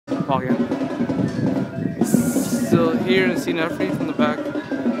Logan. Still here and seeing everything from the back.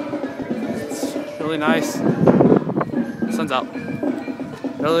 It's really nice. Sun's out.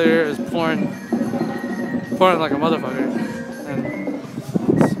 Earlier it was pouring like a motherfucker. And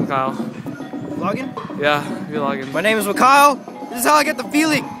it's Kyle. Logan? Yeah, you're Logan. My name is Kyle. This is how I get the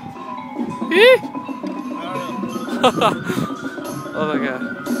feeling. Oh my god.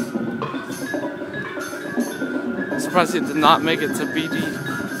 I'm surprised he did not make it to B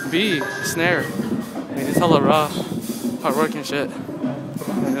snare. I mean, it's hella raw, hard work and shit.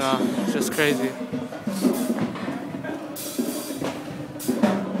 And, it's just crazy.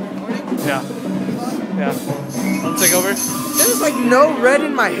 Yeah. Yeah. Want to take over? There's like no red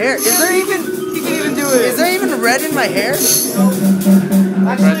in my hair. Is there even? You can even do it. Is there even red in my hair?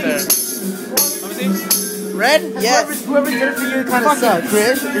 Right there. Red? Yes. Whoever did it for you kind of sucks.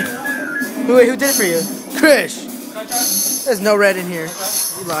 Chris? Who did it for you? Chris. There's no red in here.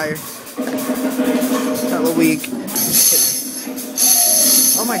 You liar. Hella weak.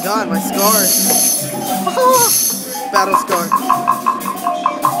 Oh my god, my scars. Battle scar.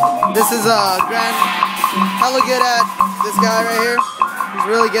 This is Grand. Hella good at this guy right here. He's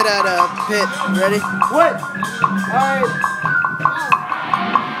really good at pit. Ready? What? Alright.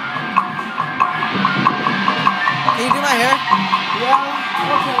 Can you do my hair? Yeah.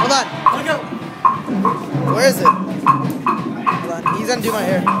 Okay. Hold on. Let go. Where is it? Hold on. He's gonna do my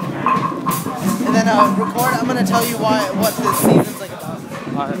hair. And then record. I'm gonna tell you what this season's like about.